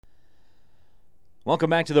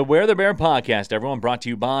Welcome back to the Where the Bear podcast, everyone, brought to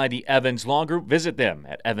you by the Evans Law Group. Visit them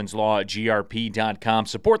at evanslawgrp.com.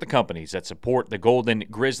 Support the companies that support the Golden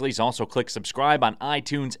Grizzlies. Also, click subscribe on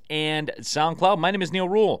iTunes and SoundCloud. My name is Neil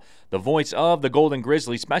Rule, the voice of the Golden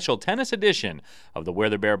Grizzlies, special tennis edition of the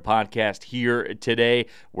Where the Bear podcast here today.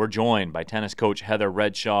 We're joined by tennis coach Heather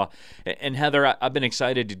Redshaw. And Heather, I've been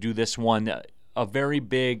excited to do this one. A very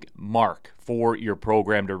big mark for your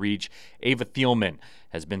program to reach. Ava Thielman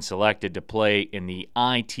has been selected to play in the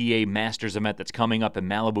ITA Masters event that's coming up in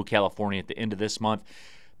Malibu, California at the end of this month.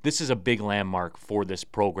 This is a big landmark for this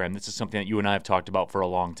program. This is something that you and I have talked about for a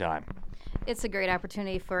long time. It's a great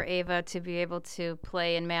opportunity for Ava to be able to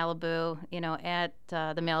play in Malibu, at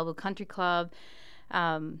the Malibu Country Club.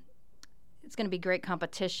 It's going to be great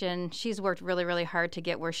competition. She's worked really, really hard to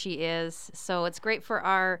get where she is. So it's great for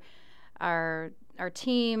our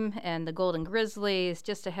team and the Golden Grizzlies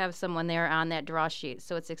just to have someone there on that draw sheet.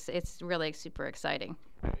 So it's really super exciting.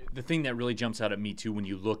 The thing that really jumps out at me, too, when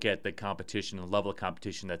you look at the competition, the level of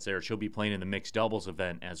competition that's there, she'll be playing in the mixed doubles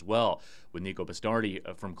event as well with Nico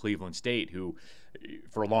Bastardi from Cleveland State, who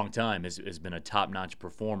for a long time has been a top-notch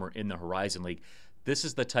performer in the Horizon League. This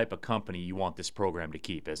is the type of company you want this program to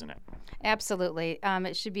keep, isn't it? Absolutely.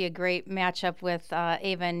 It should be a great matchup with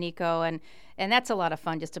Ava and Nico, and that's a lot of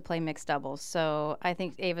fun just to play mixed doubles. So I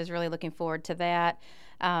think Ava's really looking forward to that,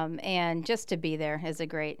 and just to be there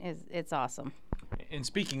it's awesome. And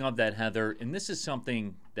speaking of that, Heather, and this is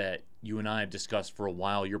something that you and I have discussed for a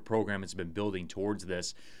while, your program has been building towards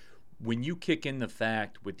this. When you kick in the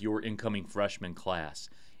fact with your incoming freshman class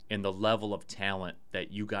and the level of talent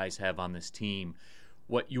that you guys have on this team,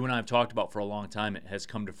 what you and I have talked about for a long time, it has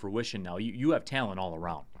come to fruition now. You have talent all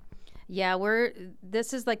around. Yeah,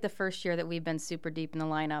 this is like the first year that we've been super deep in the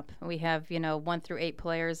lineup. We have, 1 through 8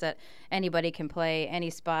 players that anybody can play any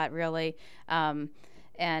spot, really.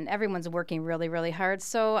 And everyone's working really, really hard.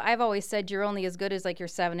 So I've always said you're only as good as like your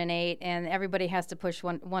 7 and 8, and everybody has to push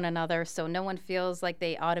one another. So no one feels like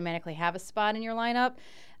they automatically have a spot in your lineup.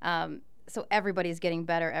 So everybody's getting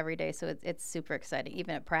better every day. So it's super exciting.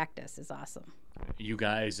 Even at practice is awesome. You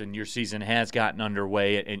guys and your season has gotten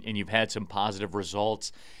underway, and you've had some positive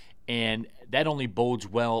results. And that only bodes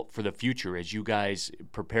well for the future as you guys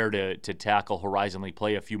prepare to tackle Horizon League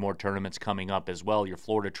play. A few more tournaments coming up as well. Your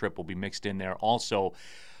Florida trip will be mixed in there also.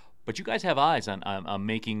 But you guys have eyes on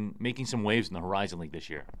making some waves in the Horizon League this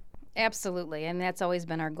year. Absolutely, and that's always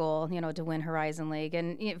been our goal, to win Horizon League.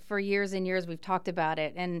 And for years and years we've talked about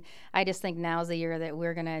it, and I just think now's the year that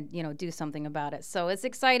we're going to, do something about it. So it's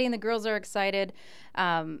exciting. The girls are excited.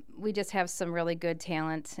 We just have some really good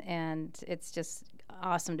talent, and it's just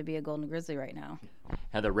awesome to be a Golden Grizzly right now.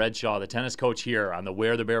 Heather Redshaw, the tennis coach here on the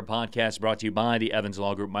Where the Bear podcast, brought to you by the Evans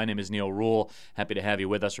Law Group. My name is Neil Rule. Happy to have you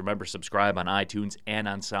with us. Remember, subscribe on iTunes and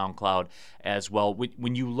on SoundCloud as well.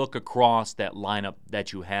 When you look across that lineup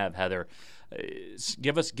that you have, Heather,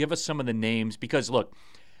 give us some of the names, because, look,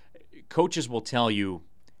 coaches will tell you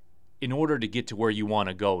in order to get to where you want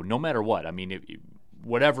to go, no matter what, I mean,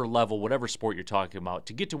 whatever level, whatever sport you're talking about,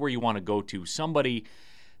 to get to where you want to go to, somebody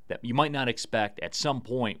that you might not expect at some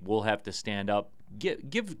point will have to stand up.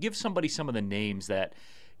 Give somebody some of the names that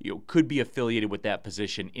could be affiliated with that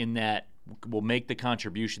position, in that will make the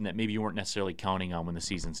contribution that maybe you weren't necessarily counting on when the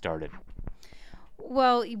season started.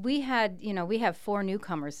 Well, we have 4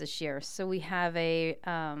 newcomers this year. So we have a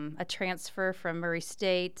transfer from Murray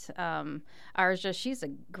State. Arja, she's a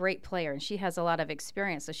great player, and she has a lot of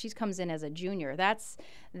experience. So she comes in as a junior. That's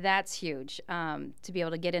huge to be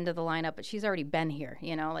able to get into the lineup. But she's already been here,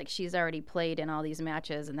 she's already played in all these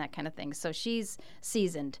matches and that kind of thing. So she's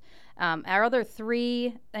seasoned. Our other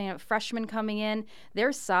 3 freshmen coming in,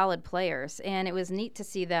 they're solid players, and it was neat to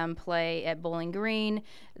see them play at Bowling Green.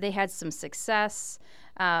 They had some success.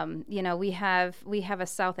 We have a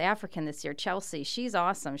South African this year, Chelsea. She's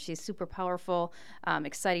awesome. She's super powerful,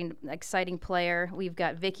 exciting player. We've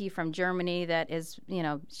got Vicky from Germany that is,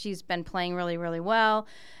 she's been playing really, really well.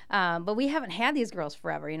 But we haven't had these girls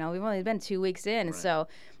forever. We've only been 2 weeks in, right. So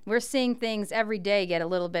we're seeing things every day get a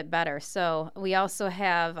little bit better. So we also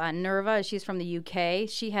have Nerva. She's from the UK.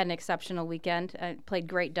 She had an exceptional weekend, played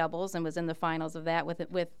great doubles, and was in the finals of that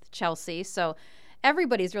with Chelsea. So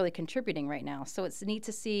everybody's really contributing right now. So it's neat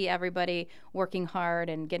to see everybody working hard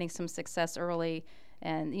and getting some success early,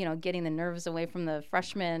 and getting the nerves away from the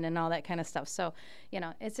freshmen and all that kind of stuff. So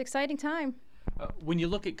it's an exciting time. When you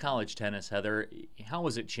look at college tennis, Heather, how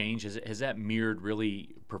has it changed? Has that mirrored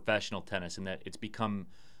really professional tennis, in that it's become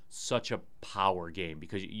such a power game?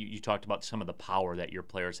 Because you talked about some of the power that your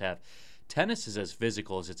players have. Tennis is as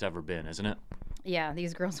physical as it's ever been, isn't it? Yeah,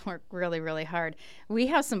 these girls work really, really hard. We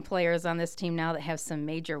have some players on this team now that have some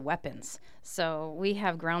major weapons. So we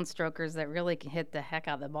have ground strokers that really can hit the heck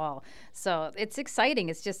out of the ball. So it's exciting.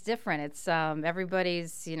 It's just different. It's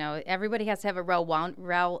everybody's, everybody has to have a well-rounded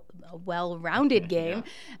game.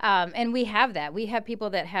 And we have that. We have people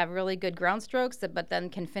that have really good ground strokes, but then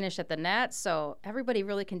can finish at the net. So everybody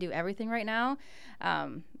really can do everything right now.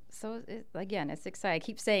 So again, it's exciting. I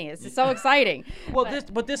keep saying it. It's so exciting. Well,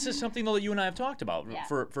 this is something though that you and I have talked about Yeah.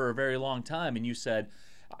 for a very long time. And you said,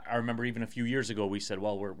 I remember even a few years ago we said,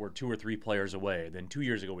 well, we're 2 or 3 players away. Then 2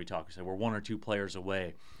 years ago we said we're 1 or 2 players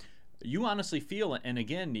away. You honestly feel, and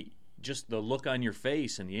again, just the look on your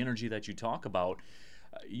face and the energy that you talk about,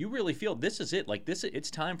 you really feel this is it. Like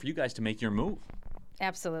it's time for you guys to make your move.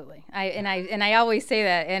 Absolutely. I always say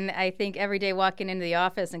that, and I think every day walking into the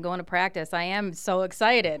office and going to practice, I am so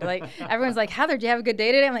excited. Like everyone's like, "Heather, did you have a good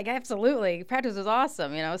day today?" I'm like, "Absolutely. Practice was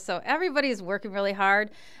awesome." So everybody's working really hard.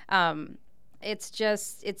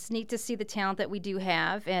 It's neat to see the talent that we do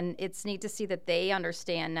have, and it's neat to see that they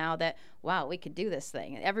understand now that, wow, we could do this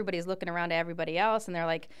thing. Everybody's looking around at everybody else, and they're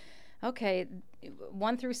like, okay,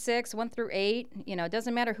 1 through 6, 1 through 8, it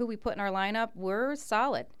doesn't matter who we put in our lineup, we're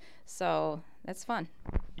solid. So that's fun.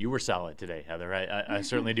 You were solid today, Heather. I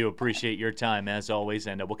certainly do appreciate your time, as always,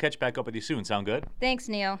 and we'll catch back up with you soon. Sound good? Thanks,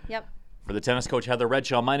 Neil. Yep. For the tennis coach, Heather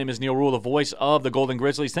Redshaw, my name is Neil Rule, the voice of the Golden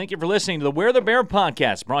Grizzlies. Thank you for listening to the Where the Bear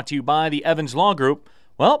podcast, brought to you by the Evans Law Group.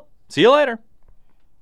 Well, see you later.